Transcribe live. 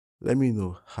Let me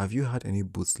know, have you had any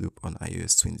boot loop on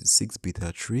iOS 26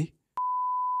 beta 3?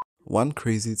 One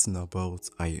crazy thing about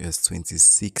iOS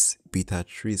 26 beta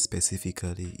 3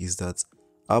 specifically is that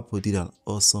Apple did an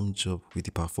awesome job with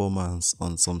the performance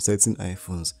on some certain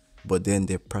iPhones, but then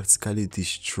they practically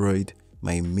destroyed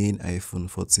my main iPhone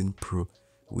 14 Pro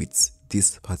with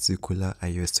this particular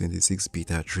iOS 26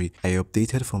 beta 3. I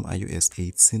updated from iOS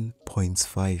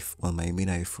 18.5 on my main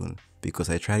iPhone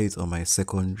because I tried it on my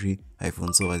secondary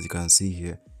iPhone, so as you can see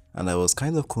here, and I was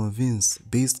kind of convinced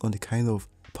based on the kind of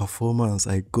performance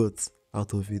I got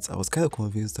out of it. I was kind of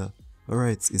convinced that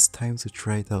alright, it's time to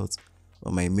try it out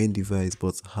on my main device,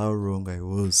 but how wrong I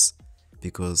was,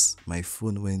 because my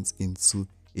phone went into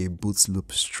a boot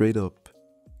loop straight up.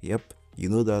 Yep, you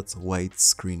know that white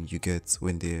screen you get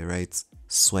when they write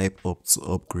swipe up to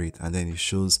upgrade and then it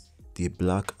shows the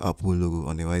black Apple logo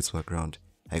on the white background.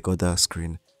 I got that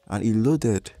screen and it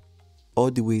loaded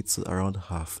all the way to around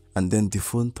half, and then the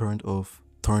phone turned off,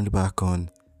 turned back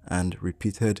on, and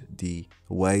repeated the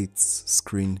white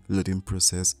screen loading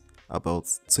process about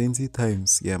 20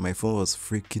 times. Yeah, my phone was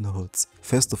freaking hot.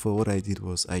 First of all, what I did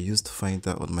was I used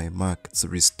Finder on my Mac to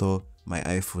restore my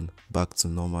iPhone back to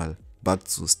normal, back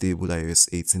to stable iOS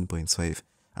 18.5,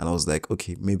 and I was like,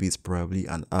 okay, maybe it's probably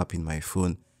an app in my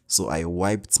phone. So I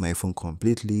wiped my phone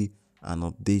completely and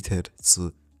updated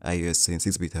to iOS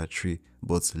 26 beta 3,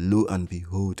 but lo and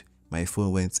behold, my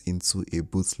phone went into a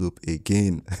boot loop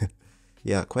again.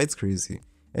 Yeah, quite crazy.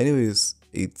 Anyways,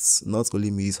 it's not only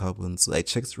me this happened. So I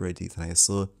checked Reddit and I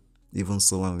saw even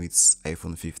someone with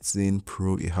iPhone 15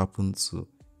 Pro, it happened to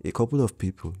a couple of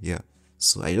people. Yeah,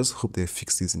 so I just hope they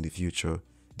fix this in the future.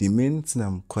 The main thing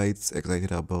I'm quite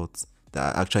excited about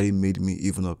that actually made me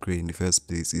even upgrade in the first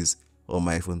place is on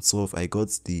my iPhone 12 I got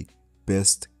the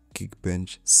best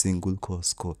Geekbench single core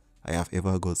score I have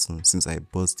ever gotten since I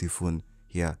bought the phone.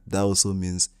 Yeah, that also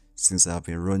means since I've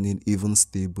been running even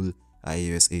stable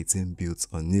iOS 18 builds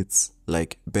on it.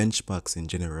 Like, benchmarks in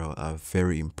general are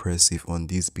very impressive on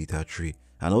this beta 3,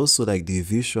 and also like the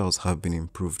visuals have been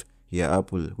improved. Yeah,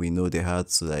 Apple, we know they had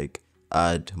to like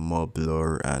add more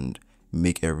blur and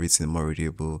make everything more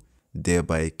readable,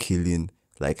 thereby killing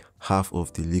like half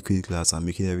of the liquid glass and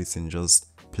making everything just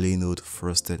plain old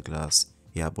frosted glass.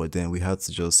 Yeah, but then we had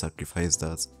to just sacrifice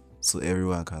that so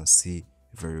everyone can see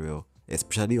very well,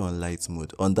 especially on light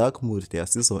mode. On dark mode, there are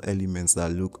still some elements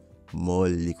that look more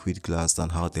liquid glass than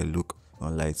how they look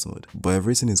on light mode, but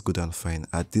everything is good and fine.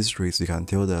 At this rate, you can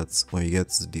tell that when you get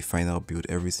to the final build,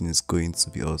 everything is going to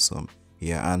be awesome.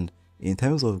 Yeah, and in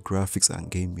terms of graphics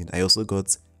and gaming, I also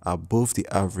got above the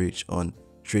average on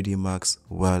 3D Max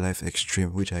Wildlife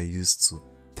Extreme, which I used to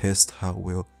test how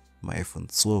well my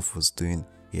iPhone 12 was doing.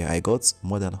 Yeah, I got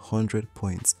more than 100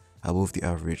 points above the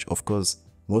average. Of course,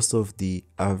 most of the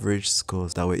average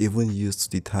scores that were even used to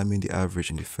determine the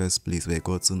average in the first place were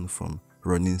gotten from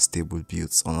running stable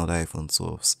builds on other iPhone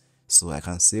 12s. So I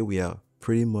can say we are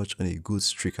pretty much on a good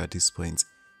streak at this point.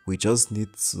 We just need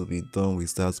to be done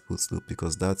with that boot loop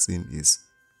because that thing is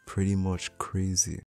pretty much crazy.